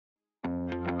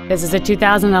This is a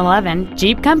 2011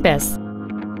 Jeep Compass.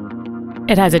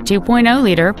 It has a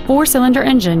 2.0-liter four-cylinder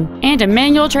engine and a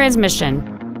manual transmission.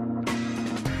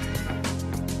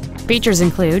 Features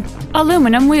include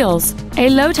aluminum wheels, a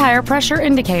low tire pressure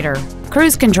indicator,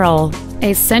 cruise control,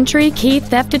 a Sentry key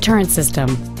theft deterrent system,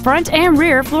 front and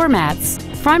rear floor mats,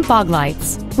 front fog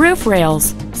lights, roof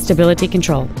rails, stability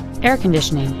control, air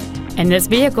conditioning, and this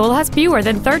vehicle has fewer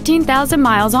than 13,000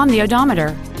 miles on the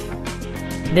odometer.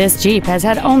 This Jeep has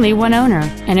had only one owner,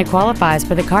 and it qualifies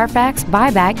for the Carfax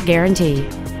buyback guarantee.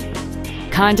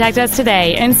 Contact us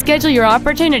today and schedule your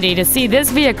opportunity to see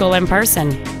this vehicle in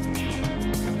person.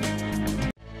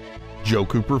 Joe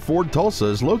Cooper Ford Tulsa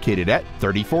is located at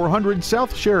 3400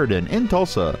 South Sheridan in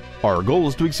Tulsa. Our goal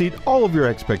is to exceed all of your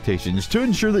expectations to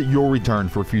ensure that you'll return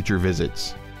for future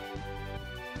visits.